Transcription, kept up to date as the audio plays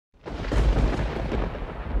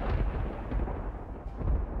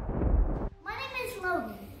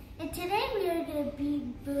Today we are going to be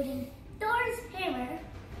building Thor's hammer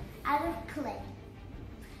out of clay.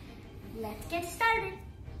 Let's get started.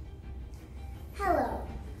 Hello.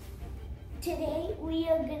 Today we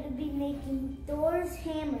are going to be making Thor's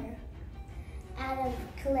hammer out of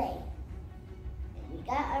clay. And we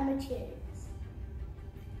got our materials.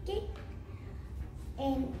 Okay?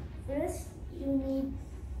 And first you need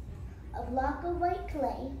a block of white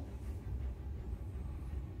clay,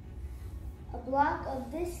 a block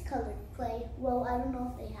of this colored clay. Well, I don't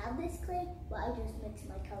know if they have this clay, but I just mixed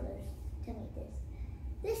my colors to make this.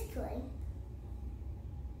 This clay.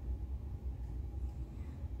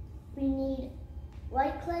 We need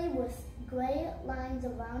white clay with gray lines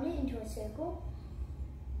around it into a circle,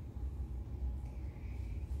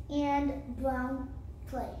 and brown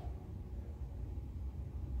clay.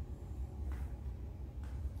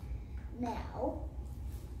 Now,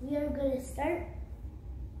 we are going to start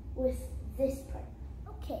with this part.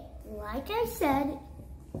 Okay, like I said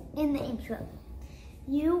in the intro,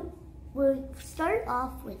 you will start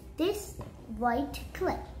off with this white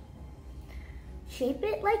clay. Shape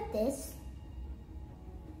it like this.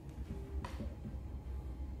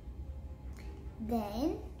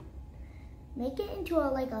 Then, make it into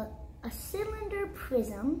a cylinder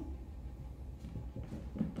prism.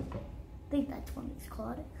 I think that's what it's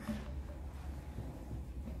called.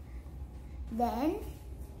 Then,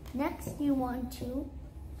 next you want to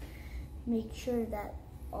make sure that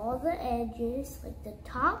all the edges, like the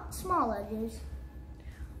top small edges,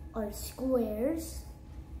 are squares,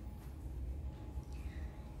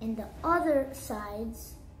 and the other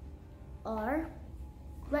sides are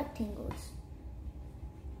rectangles.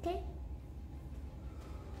 Okay?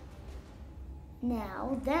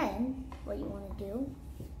 Now, then, what you want to do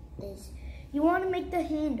is you want to make the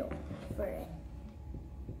handle for it.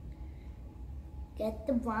 Get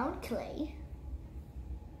the brown clay,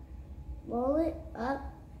 roll it up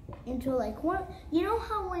into one, you know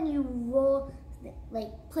how when you roll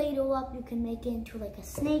Play-Doh up, you can make it into a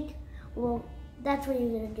snake? Well, that's what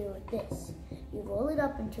you're gonna do with this. You roll it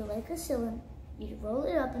up into a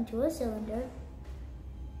cylinder,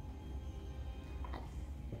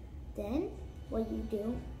 Then, what you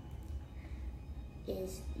do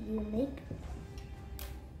is you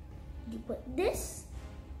put this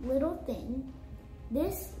little thing.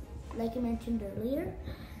 This, like I mentioned earlier,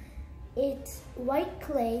 it's white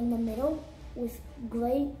clay in the middle with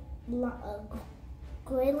gray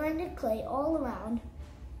landed clay all around.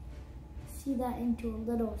 See that into a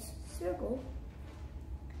little circle.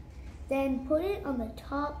 Then put it on the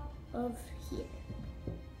top of here.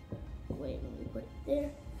 Wait, let me put it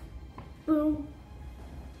there. Boom.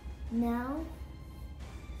 Now,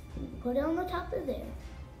 put it on the top of there.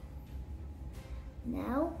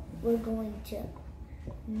 Now, we're going to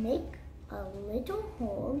make a little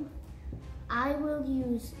hole. I will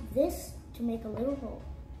use this to make a little hole.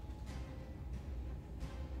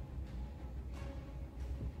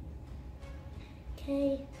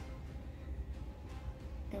 Okay.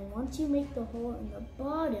 And once you make the hole in the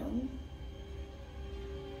bottom,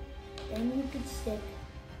 then you could stick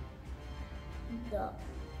the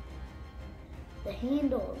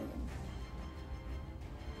handle in.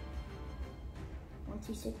 Once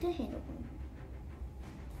you stick the handle in,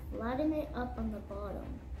 flatten it up on the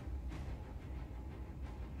bottom.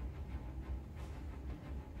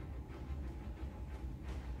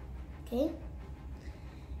 Okay?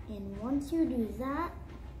 And once you do that,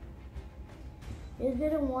 you're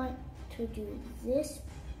gonna want to do this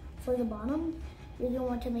for the bottom. You're gonna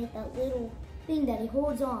want to make that little thing that he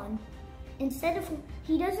holds on. Instead of,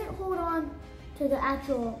 he doesn't hold on to the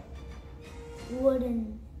actual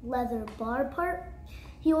wooden leather bar part.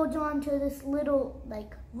 He holds on to this little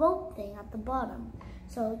rope thing at the bottom.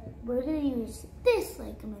 So we're gonna use this,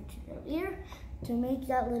 like I mentioned earlier, to make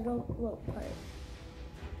that little rope part.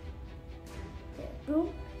 There,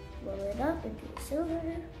 boom, roll it up into a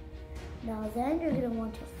cylinder. Now then, you're gonna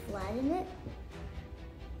want to flatten it.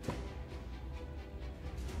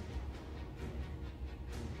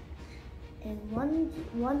 And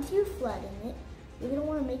once you flatten it, you're gonna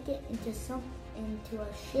want to make it into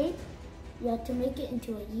a shape. You have to make it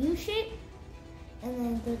into a U shape, and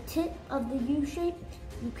then the tip of the U shape,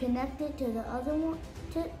 you connect it to the other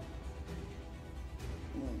tip,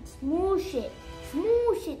 and then smoosh it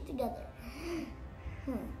together.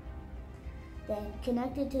 Then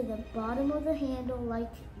connect it to the bottom of the handle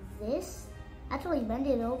like this. Actually, bend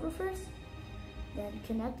it over first. Then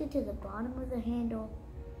connect it to the bottom of the handle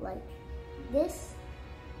like this.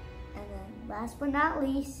 And then last but not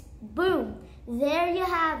least, boom, there you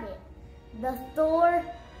have it. The Thor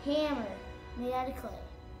hammer made out of clay.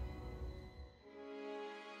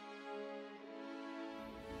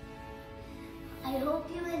 I hope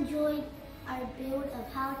you enjoyed our build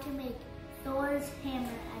of how to make Thor's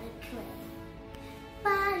hammer out of clay.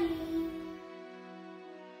 Bye!